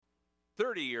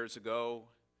30 years ago,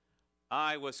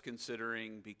 I was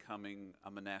considering becoming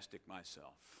a monastic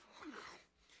myself.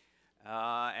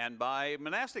 And by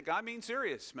monastic, I mean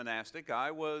serious monastic.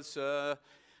 I was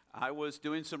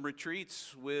doing some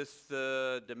retreats with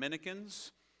the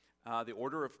Dominicans, the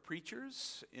Order of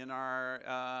Preachers in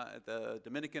the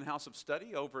Dominican House of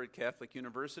Study over at Catholic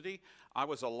University. I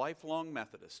was a lifelong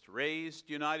Methodist, raised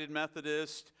United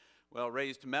Methodist. Well,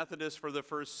 raised Methodist for the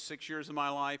first 6 years of my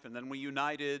life, and then we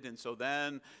united, and so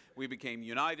then we became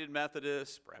United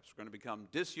Methodist. Perhaps we're going to become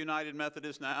Disunited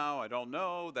Methodist now. I don't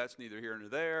know. That's neither here nor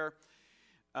there.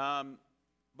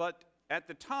 But at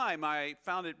the time, I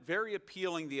found it very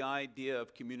appealing, the idea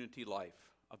of community life,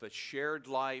 of a shared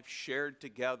life, shared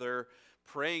together,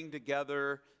 praying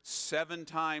together 7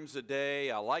 times a day.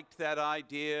 I liked that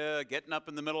idea, getting up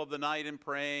in the middle of the night and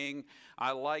praying.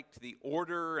 I liked the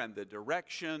order and the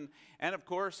direction. And of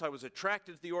course, I was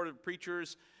attracted to the Order of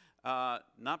Preachers,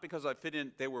 not because I fit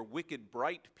in, they were wicked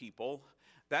bright people.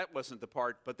 That wasn't the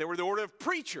part, but they were the Order of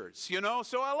Preachers,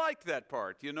 so I liked that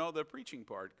part, the preaching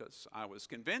part, because I was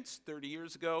convinced 30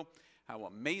 years ago how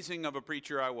amazing of a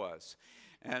preacher I was.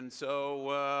 And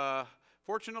so,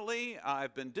 fortunately,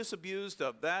 I've been disabused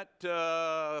of that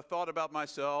thought about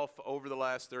myself over the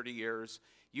last 30 years.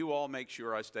 You all make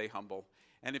sure I stay humble.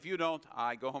 And if you don't,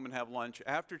 I go home and have lunch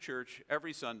after church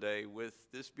every Sunday with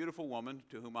this beautiful woman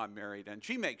to whom I'm married, and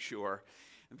she makes sure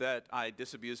that I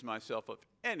disabuse myself of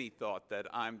any thought that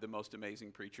I'm the most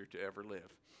amazing preacher to ever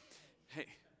live. Hey,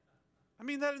 I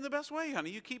mean that in the best way, honey.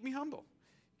 You keep me humble.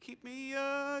 Keep me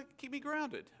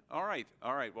grounded. All right.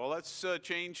 Well, let's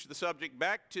change the subject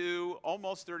back to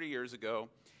almost 30 years ago.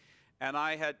 And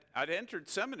I'd entered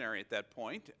seminary at that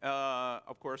point,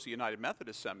 of course, the United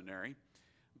Methodist Seminary,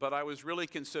 but I was really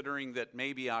considering that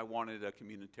maybe I wanted a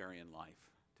communitarian life,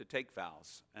 to take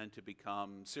vows and to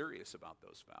become serious about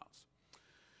those vows.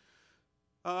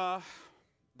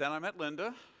 Then I met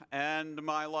Linda, and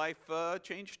my life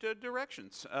changed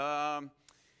directions.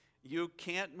 You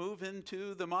can't move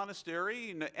into the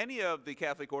monastery, any of the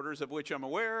Catholic orders of which I'm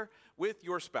aware, with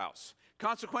your spouse.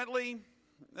 Consequently,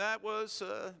 that was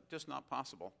just not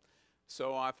possible.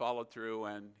 So I followed through,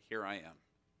 and here I am,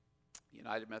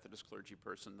 United Methodist clergy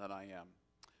person that I am.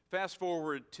 Fast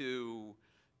forward to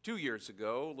 2 years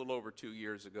ago, a little over 2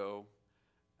 years ago,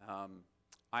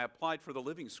 I applied for the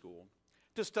Living School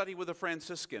to study with a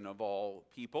Franciscan of all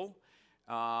people,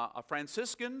 a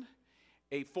Franciscan,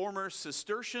 a former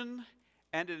Cistercian,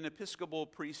 and an Episcopal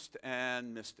priest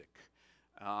and mystic,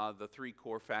 the 3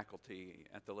 core faculty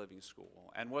at the Living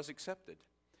School, and was accepted.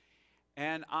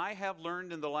 And I have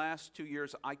learned in the last 2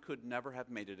 years I could never have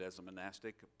made it as a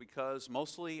monastic because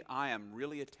mostly I am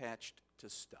really attached to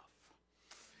stuff.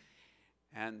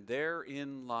 And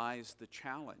therein lies the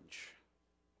challenge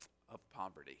of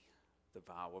poverty, the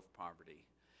vow of poverty.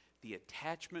 The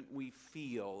attachment we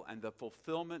feel and the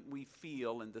fulfillment we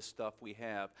feel in the stuff we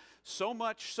have. So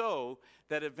much so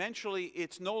that eventually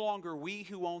it's no longer we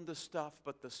who own the stuff,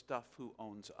 but the stuff who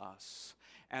owns us.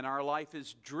 And our life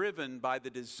is driven by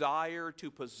the desire to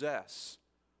possess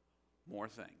more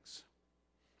things,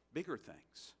 bigger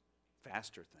things,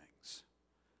 faster things,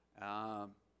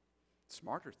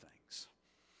 smarter things,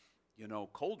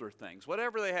 colder things,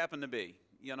 whatever they happen to be.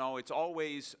 It's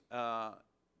always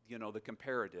the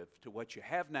comparative to what you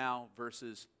have now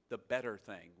versus the better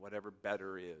thing, whatever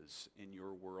better is in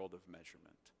your world of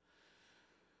measurement.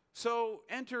 So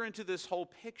enter into this whole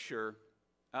picture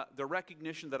the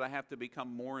recognition that I have to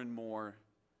become more and more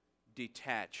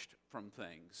detached from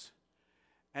things.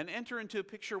 And enter into a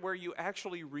picture where you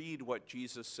actually read what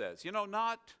Jesus says.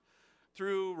 Not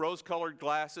through rose-colored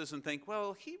glasses and think,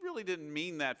 well, he really didn't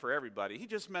mean that for everybody. He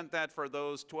just meant that for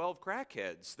those 12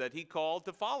 crackheads that he called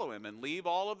to follow him and leave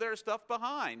all of their stuff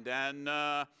behind and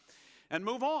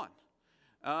move on.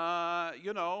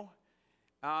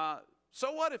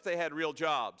 So what if they had real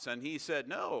jobs? And he said,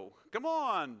 no, come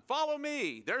on, follow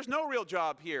me. There's no real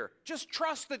job here. Just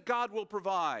trust that God will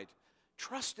provide.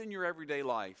 Trust in your everyday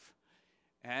life.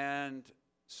 And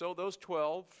so those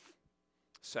 12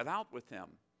 set out with him.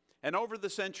 And over the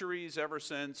centuries, ever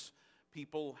since,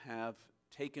 people have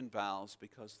taken vows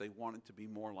because they wanted to be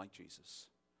more like Jesus.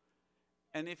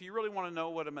 And if you really want to know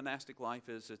what a monastic life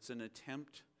is, it's an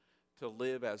attempt to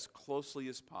live as closely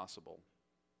as possible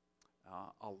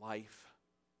a life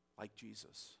like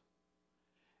Jesus.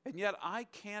 And yet I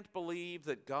can't believe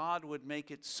that God would make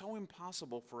it so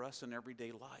impossible for us in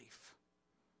everyday life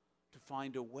to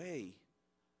find a way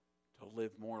to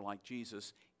live more like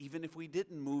Jesus, even if we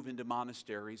didn't move into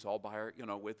monasteries all by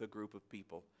with a group of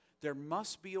people. There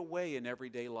must be a way in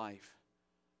everyday life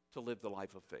to live the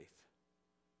life of faith.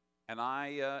 And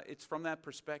it's from that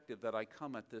perspective that I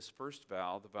come at this first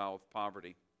vow, the vow of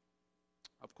poverty.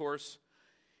 Of course,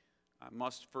 I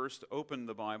must first open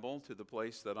the Bible to the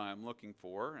place that I am looking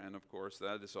for, and of course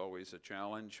that is always a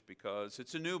challenge because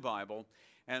it's a new Bible,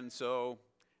 and so,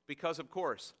 because of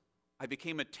course, I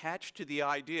became attached to the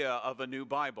idea of a new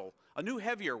Bible, a new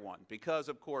heavier one, because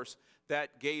of course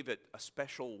that gave it a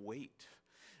special weight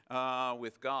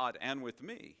with God and with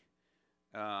me,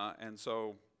 and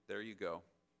so there you go.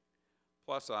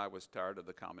 Plus I was tired of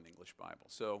the Common English Bible,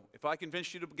 so if I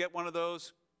convinced you to get one of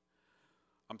those,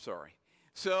 I'm sorry.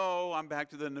 So I'm back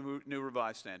to the New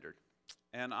Revised Standard.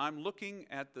 And I'm looking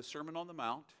at the Sermon on the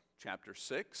Mount, chapter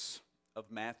 6 of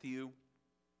Matthew,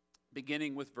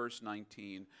 beginning with verse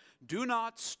 19. Do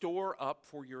not store up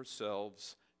for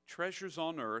yourselves treasures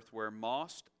on earth where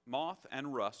moth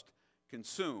and rust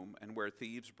consume and where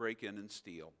thieves break in and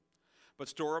steal. But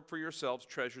store up for yourselves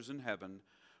treasures in heaven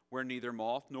where neither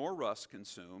moth nor rust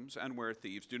consumes and where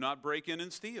thieves do not break in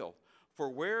and steal. For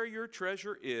where your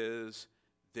treasure is,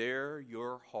 there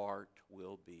your heart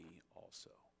will be also.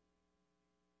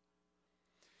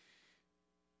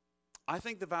 I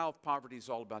think the vow of poverty is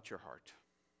all about your heart.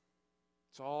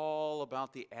 It's all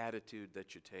about the attitude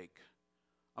that you take,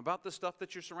 about the stuff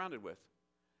that you're surrounded with.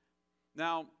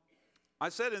 Now, I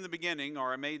said in the beginning,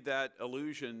 or I made that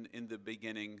allusion in the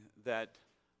beginning, that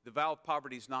the vow of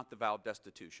poverty is not the vow of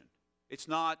destitution. It's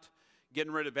not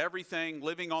getting rid of everything,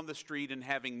 living on the street, and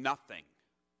having nothing.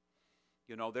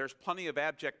 You know, there's plenty of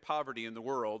abject poverty in the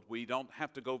world. We don't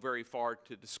have to go very far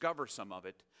to discover some of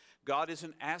it. God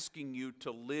isn't asking you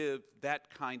to live that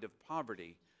kind of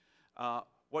poverty.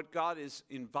 What God is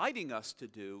inviting us to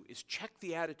do is check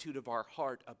the attitude of our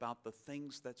heart about the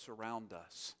things that surround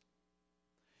us.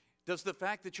 Does the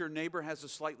fact that your neighbor has a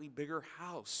slightly bigger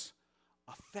house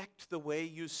affect the way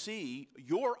you see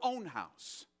your own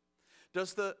house?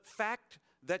 Does the fact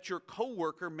that your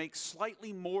coworker makes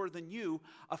slightly more than you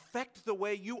affect the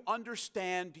way you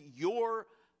understand your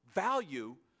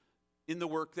value in the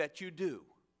work that you do?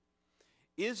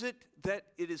 Is it that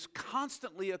it is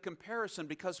constantly a comparison?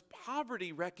 Because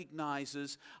poverty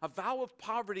recognizes, a vow of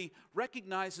poverty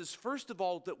recognizes, first of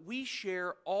all, that we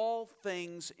share all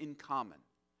things in common.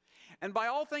 And by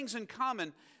all things in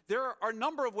common, there are a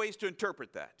number of ways to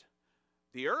interpret that.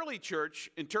 The early church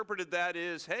interpreted that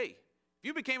as, hey, if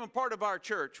you became a part of our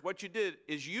church, what you did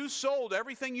is you sold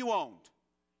everything you owned.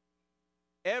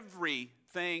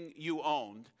 Everything you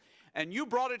owned. And you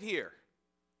brought it here,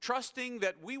 trusting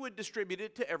that we would distribute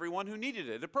it to everyone who needed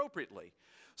it appropriately.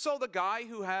 So the guy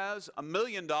who has $1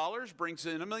 million brings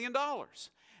in $1 million.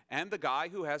 And the guy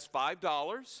who has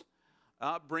 $5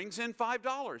 brings in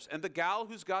 $5. And the gal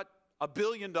who's got $1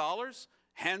 billion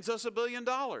hands us $1 billion.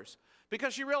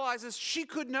 Because she realizes she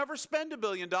could never spend $1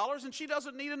 billion and she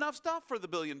doesn't need enough stuff for the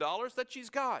 $1 billion that she's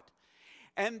got.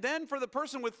 And then for the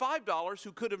person with $5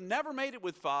 who could have never made it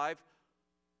with $5,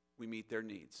 we meet their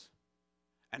needs.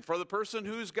 And for the person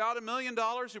who's got $1 million,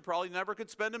 who probably never could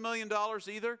spend $1 million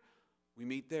either, we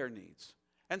meet their needs.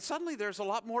 And suddenly there's a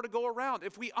lot more to go around.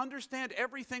 If we understand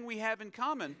everything we have in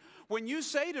common, when you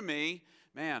say to me,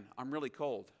 man, I'm really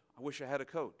cold, I wish I had a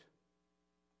coat,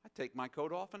 I take my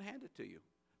coat off and hand it to you.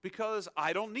 Because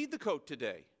I don't need the coat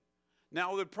today.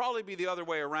 Now, it would probably be the other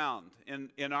way around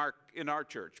in our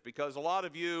church, because a lot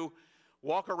of you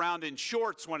walk around in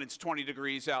shorts when it's 20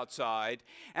 degrees outside,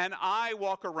 and I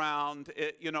walk around,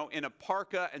 in a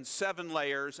parka and 7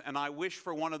 layers, and I wish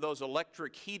for one of those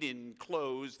electric heating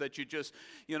clothes that you just,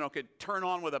 could turn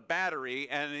on with a battery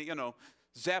and,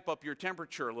 zap up your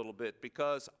temperature a little bit,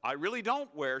 because I really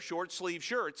don't wear short sleeve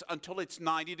shirts until it's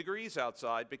 90 degrees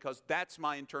outside, because that's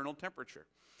my internal temperature.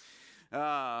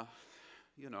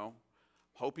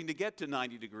 Hoping to get to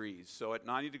 90 degrees. So at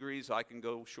 90 degrees, I can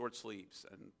go short sleeves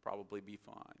and probably be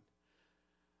fine.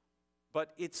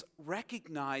 But it's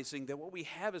recognizing that what we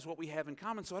have is what we have in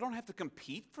common. So I don't have to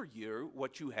compete for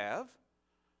what you have,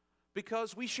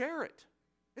 because we share it.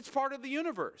 It's part of the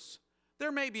universe.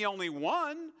 There may be only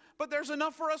one, but there's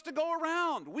enough for us to go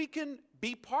around. We can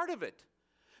be part of it,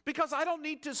 because I don't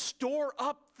need to store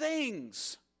up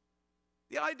things.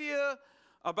 The idea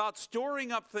about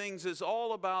storing up things is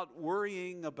all about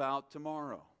worrying about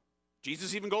tomorrow.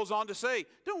 Jesus even goes on to say,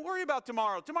 don't worry about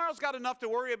tomorrow. Tomorrow's got enough to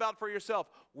worry about for yourself.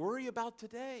 Worry about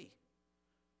today.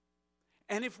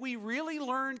 And if we really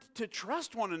learned to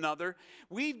trust one another,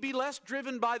 we'd be less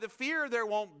driven by the fear there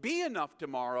won't be enough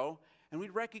tomorrow, and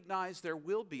we'd recognize there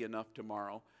will be enough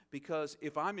tomorrow, because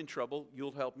if I'm in trouble,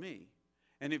 you'll help me.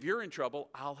 And if you're in trouble,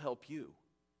 I'll help you.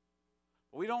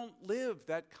 We don't live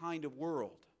that kind of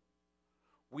world.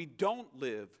 We don't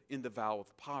live in the vow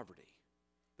of poverty.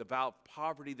 The vow of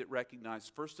poverty that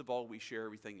recognized, first of all, we share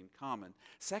everything in common.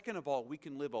 Second of all, we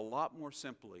can live a lot more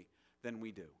simply than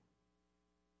we do.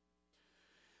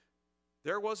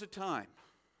 There was a time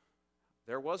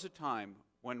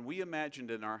when we imagined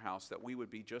in our house that we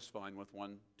would be just fine with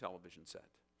one television set.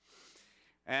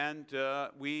 And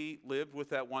we lived with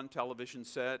that one television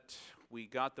set. We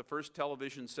got the first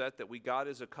television set that we got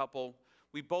as a couple.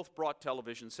 We both brought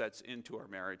television sets into our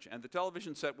marriage. And the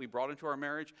television set we brought into our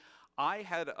marriage, I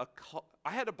had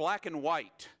a black and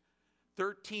white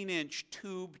 13-inch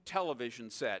tube television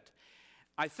set.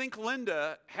 I think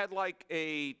Linda had like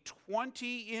a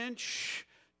 20-inch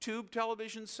tube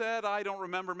television set. I don't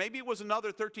remember. Maybe it was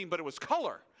another 13, but it was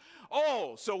color.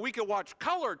 Oh, so we could watch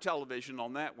color television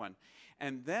on that one.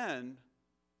 And then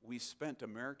we spent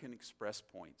American Express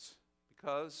points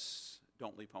because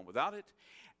don't leave home without it.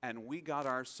 And we got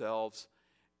ourselves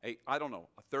a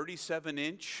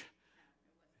 37-inch.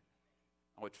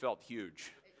 Oh, it felt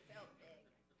huge.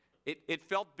 It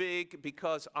felt big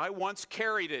because I once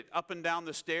carried it up and down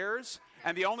the stairs,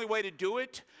 and the only way to do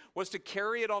it was to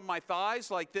carry it on my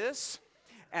thighs like this,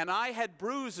 and I had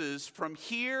bruises from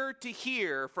here to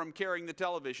here from carrying the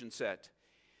television set.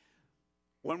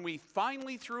 When we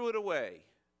finally threw it away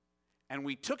and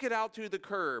we took it out to the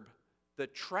curb, the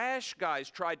trash guys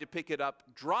tried to pick it up,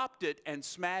 dropped it, and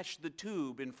smashed the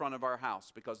tube in front of our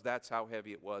house because that's how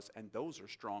heavy it was, and those are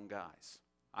strong guys.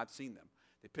 I've seen them.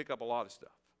 They pick up a lot of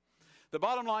stuff. The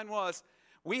bottom line was,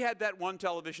 we had that one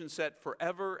television set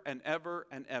forever and ever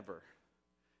and ever.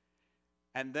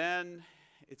 And then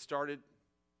it started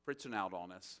fritzing out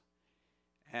on us.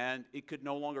 And it could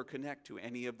no longer connect to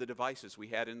any of the devices we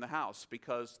had in the house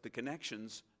because the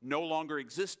connections no longer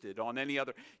existed on any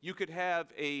other. You could have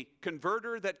a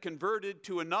converter that converted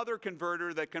to another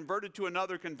converter that converted to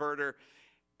another converter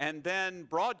and then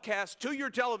broadcast to your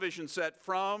television set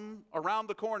from around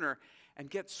the corner and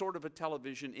get sort of a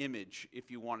television image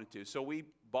if you wanted to. So we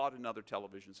bought another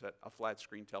television set, a flat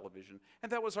screen television,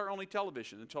 and that was our only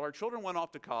television until our children went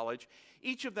off to college,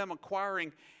 each of them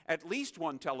acquiring at least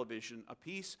one television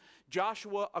apiece,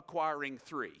 Joshua acquiring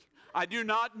 3. I do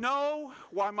not know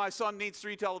why my son needs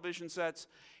 3 television sets.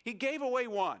 He gave away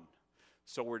one.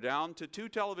 So we're down to 2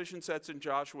 television sets in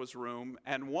Joshua's room,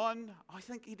 and one, I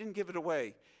think he didn't give it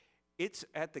away. It's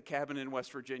at the cabin in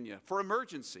West Virginia for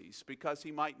emergencies because he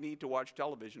might need to watch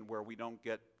television where we don't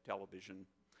get television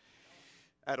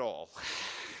at all.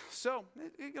 So,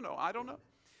 I don't know.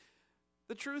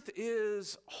 The truth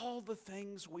is, all the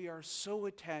things we are so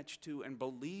attached to and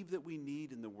believe that we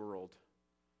need in the world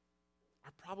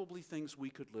are probably things we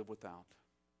could live without.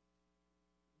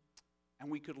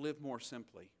 And we could live more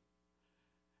simply.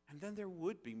 And then there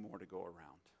would be more to go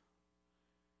around.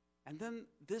 And then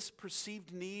this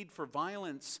perceived need for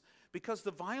violence, because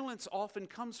the violence often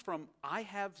comes from,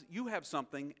 you have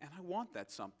something, and I want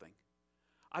that something.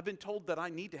 I've been told that I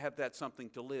need to have that something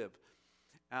to live.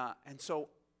 And so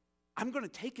I'm going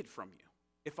to take it from you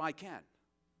if I can.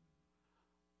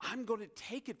 I'm going to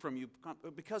take it from you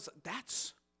because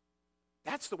that's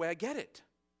the way I get it.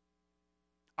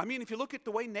 I mean, if you look at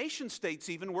the way nation states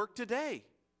even work today,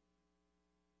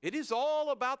 it is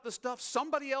all about the stuff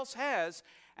somebody else has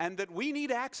and that we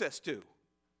need access to.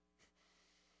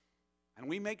 And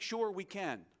we make sure we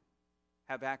can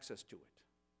have access to it.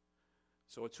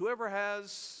 So it's whoever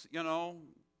has,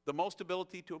 the most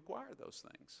ability to acquire those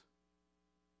things.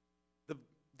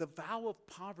 The vow of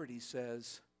poverty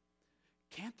says,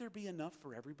 can't there be enough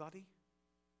for everybody?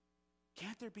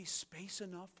 Can't there be space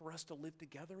enough for us to live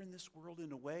together in this world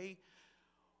in a way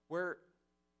where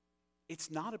it's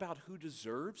not about who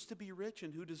deserves to be rich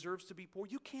and who deserves to be poor?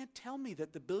 You can't tell me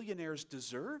that the billionaires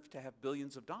deserve to have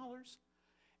billions of dollars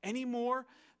any more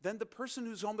than the person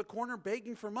who's on the corner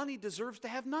begging for money deserves to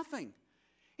have nothing.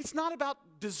 It's not about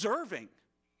deserving.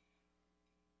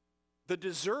 The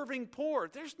deserving poor,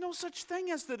 there's no such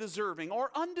thing as the deserving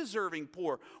or undeserving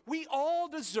poor. We all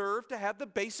deserve to have the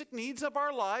basic needs of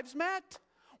our lives met,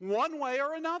 one way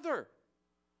or another.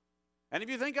 And if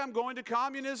you think I'm going to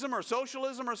communism or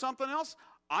socialism or something else,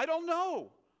 I don't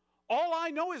know. All I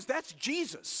know is that's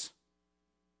Jesus.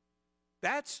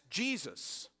 That's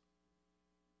Jesus.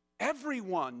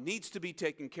 Everyone needs to be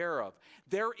taken care of.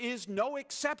 There is no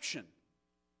exception.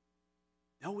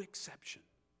 No exception.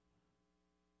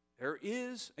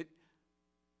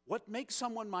 What makes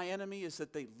someone my enemy is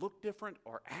that they look different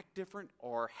or act different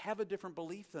or have a different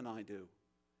belief than I do.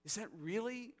 Does that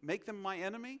really make them my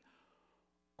enemy?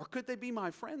 Or could they be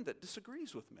my friend that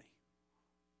disagrees with me?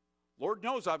 Lord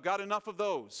knows I've got enough of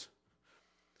those.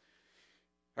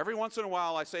 Every once in a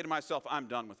while I say to myself, I'm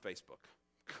done with Facebook.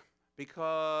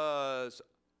 Because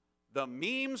The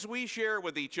memes we share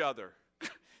with each other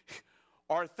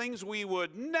are things we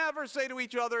would never say to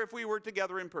each other if we were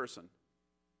together in person.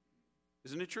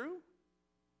 Isn't it true?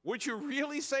 Would you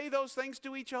really say those things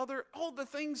to each other? Oh, the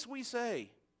things we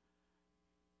say.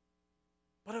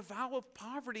 But a vow of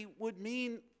poverty would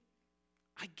mean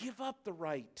I give up the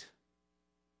right,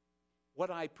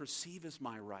 what I perceive as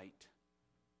my right,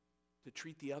 to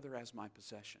treat the other as my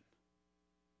possession.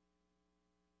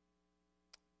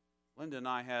 Linda and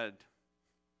I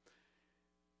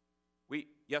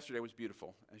yesterday was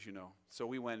beautiful, as you know. So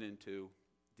we went into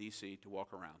D.C. to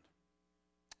walk around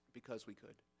because we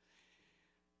could.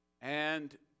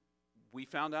 And we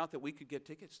found out that we could get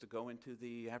tickets to go into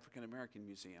the African American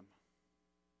Museum.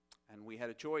 And we had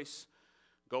a choice,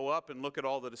 go up and look at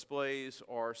all the displays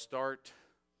or start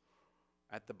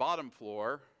at the bottom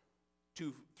floor,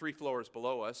 3 floors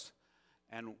below us,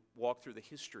 and walk through the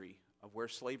history of where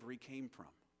slavery came from.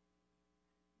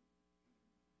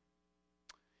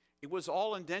 It was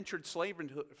all indentured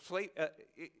servanthood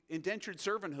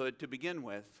to begin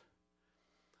with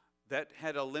that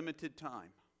had a limited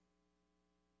time.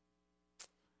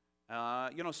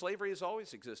 Slavery has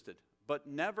always existed, but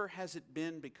never has it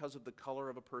been because of the color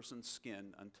of a person's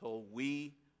skin until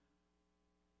we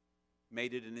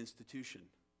made it an institution.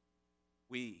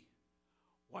 We,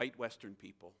 white Western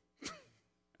people,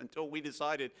 until we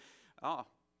decided,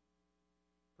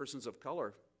 persons of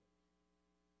color,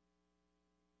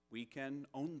 we can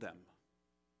own them.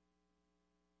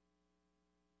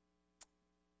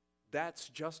 That's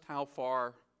just how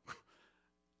far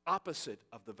opposite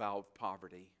of the vow of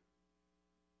poverty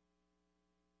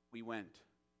we went.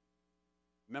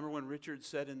 Remember when Richard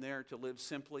said in there, to live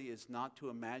simply is not to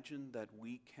imagine that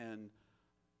we can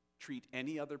treat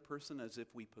any other person as if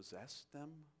we possess them?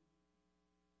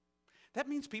 That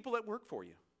means people that work for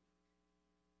you.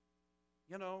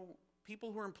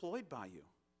 People who are employed by you.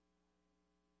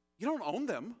 You don't own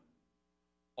them.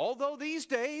 Although these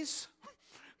days,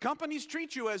 companies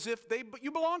treat you as if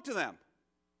you belong to them.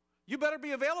 You better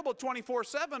be available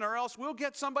 24/7 or else we'll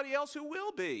get somebody else who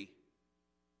will be.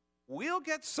 We'll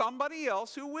get somebody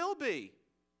else who will be.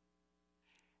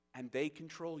 And they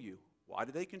control you. Why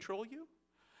do they control you?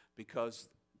 Because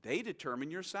they determine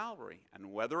your salary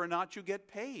and whether or not you get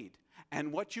paid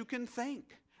and what you can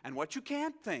think and what you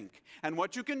can't think and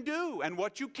what you can do and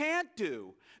what you can't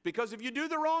do. Because if you do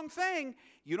the wrong thing,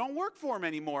 you don't work for them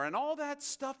anymore. And all that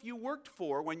stuff you worked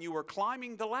for when you were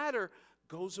climbing the ladder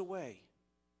goes away.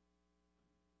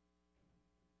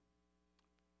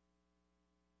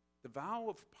 The vow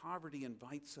of poverty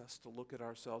invites us to look at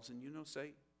ourselves and,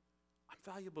 say, I'm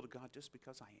valuable to God just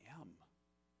because I am.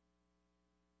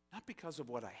 Not because of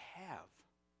what I have.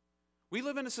 We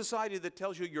live in a society that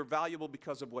tells you you're valuable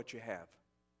because of what you have.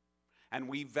 And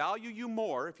we value you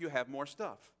more if you have more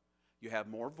stuff. You have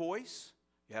more voice.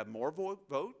 You have more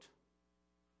vote.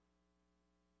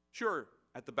 Sure,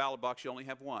 at the ballot box you only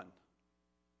have one.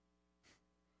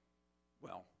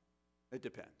 Well, it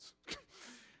depends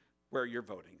where you're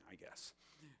voting, I guess.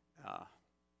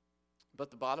 But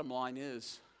the bottom line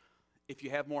is, if you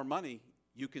have more money,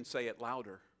 you can say it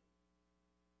louder.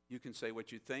 You can say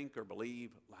what you think or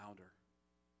believe louder.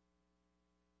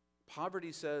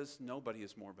 Poverty says nobody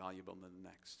is more valuable than the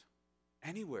next.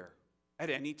 Anywhere, at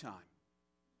any time.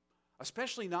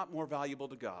 Especially not more valuable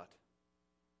to God.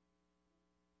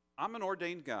 I'm an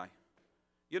ordained guy.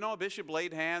 A bishop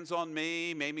laid hands on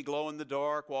me, made me glow in the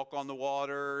dark, walk on the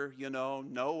water,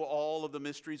 know all of the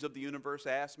mysteries of the universe.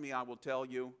 Ask me, I will tell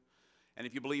you. And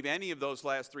if you believe any of those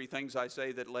last 3 things I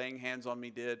say that laying hands on me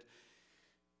did,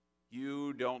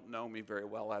 you don't know me very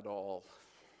well at all.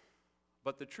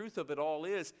 But the truth of it all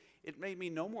is, it made me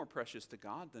no more precious to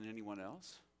God than anyone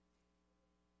else.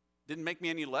 Didn't make me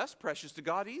any less precious to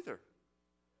God either.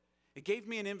 It gave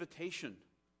me an invitation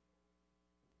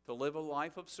to live a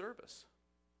life of service.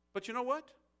 But you know what?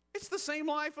 It's the same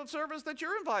life of service that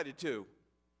you're invited to.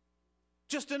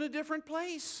 Just in a different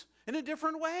place, in a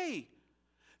different way.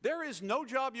 There is no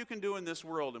job you can do in this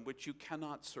world in which you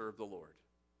cannot serve the Lord.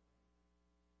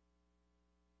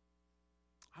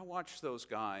 I watch those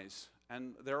guys,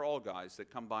 and they're all guys that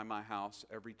come by my house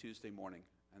every Tuesday morning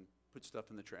and put stuff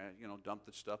in the trash, dump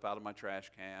the stuff out of my trash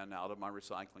can, out of my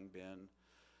recycling bin.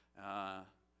 And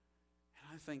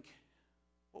I think,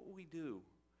 what would we do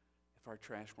if our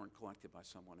trash weren't collected by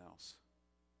someone else?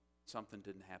 Something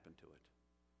didn't happen to it.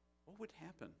 What would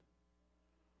happen?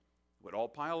 It would all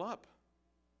pile up,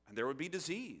 and there would be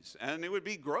disease, and it would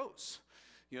be gross.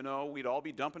 We'd all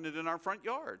be dumping it in our front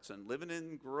yards and living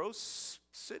in gross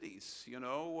cities, You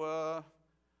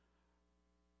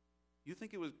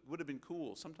think it would have been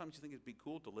cool. Sometimes you think it'd be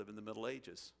cool to live in the Middle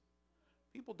Ages.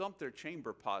 People dump their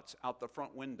chamber pots out the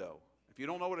front window. If you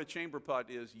don't know what a chamber pot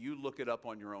is, you look it up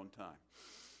on your own time.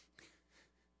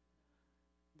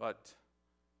 But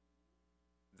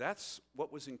that's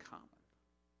what was in common.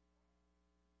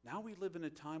 Now we live in a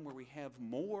time where we have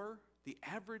more. The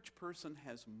average person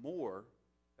has more,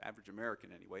 the average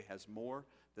American anyway, has more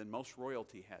than most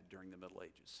royalty had during the Middle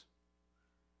Ages.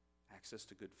 Access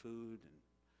to good food and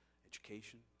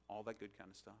education, all that good kind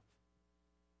of stuff.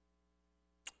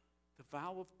 The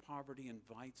vow of poverty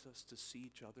invites us to see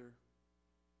each other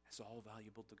as all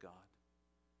valuable to God.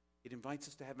 It invites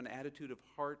us to have an attitude of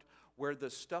heart where the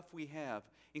stuff we have,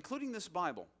 including this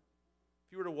Bible,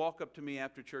 if you were to walk up to me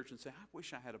after church and say, I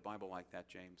wish I had a Bible like that,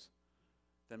 James,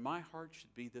 then my heart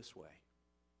should be this way.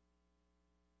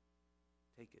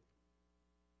 Take it.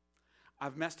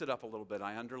 I've messed it up a little bit.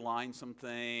 I underlined some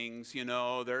things,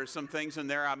 there's some things in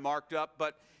there I marked up,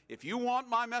 but if you want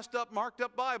my messed up, marked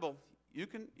up Bible, you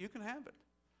can have it.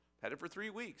 Had it for 3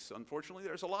 weeks. Unfortunately,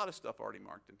 there's a lot of stuff already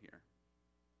marked in here.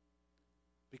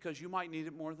 Because you might need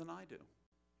it more than I do.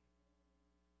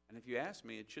 And if you ask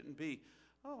me, it shouldn't be,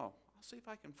 I'll see if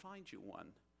I can find you one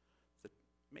that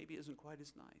maybe isn't quite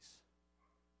as nice.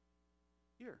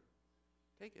 Here,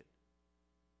 take it.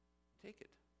 Take it.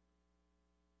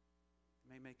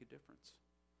 It may make a difference.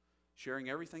 Sharing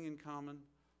everything in common,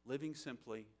 living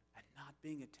simply, and not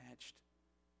being attached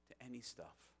to any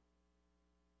stuff.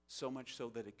 So much so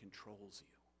that it controls you.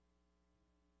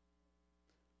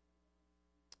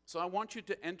 So I want you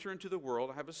to enter into the world.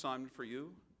 I have an assignment for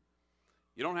you.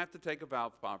 You don't have to take a vow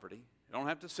of poverty. You don't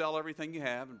have to sell everything you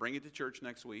have and bring it to church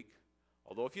next week.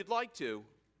 Although if you'd like to,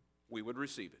 we would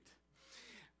receive it.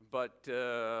 But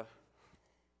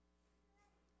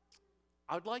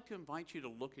I'd like to invite you to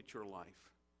look at your life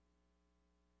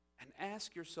and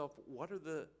ask yourself, what are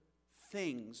the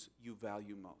things you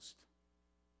value most?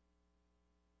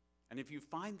 And if you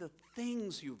find the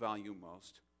things you value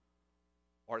most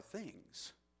are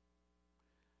things,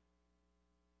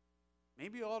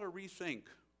 maybe you ought to rethink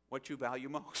what you value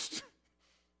most.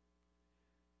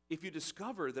 If you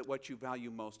discover that what you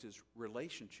value most is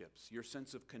relationships, your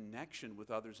sense of connection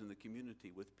with others in the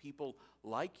community, with people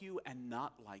like you and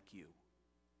not like you.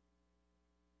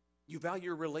 You value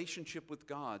your relationship with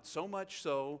God, so much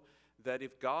so that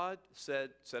if God said,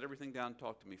 set everything down and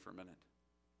talk to me for a minute,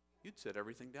 you'd set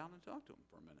everything down and talk to him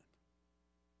for a minute.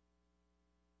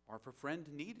 Or if a friend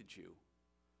needed you,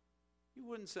 you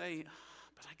wouldn't say,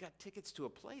 but I got tickets to a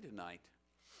play tonight.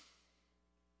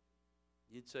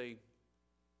 You'd say,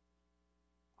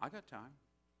 I got time.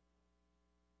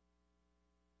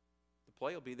 The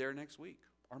play will be there next week.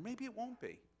 Or maybe it won't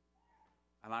be.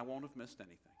 And I won't have missed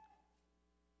anything.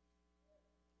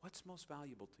 What's most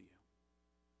valuable to you?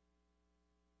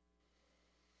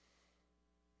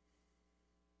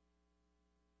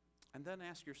 And then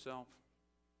ask yourself,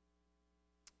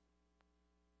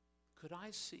 could I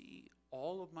see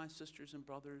all of my sisters and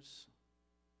brothers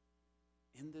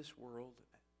in this world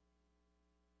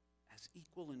as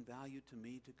equal in value to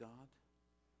me, to God?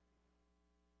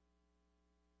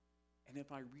 And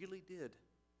if I really did,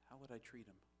 how would I treat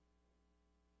them?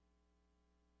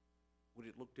 Would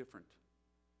it look different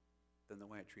than the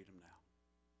way I treat them now?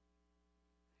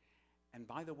 And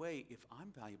by the way, if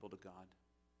I'm valuable to God,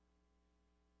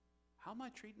 how am I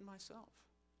treating myself?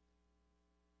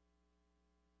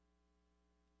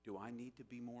 Do I need to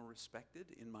be more respected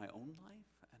in my own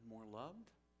life and more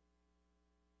loved?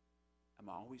 Am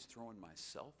I always throwing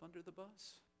myself under the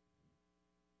bus?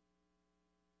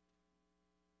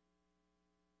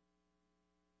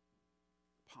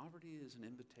 Poverty is an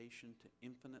invitation to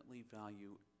infinitely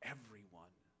value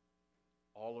everyone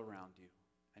all around you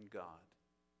and God,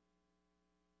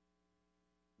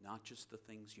 not just the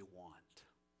things you want,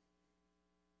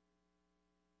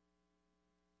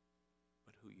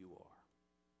 but who you are.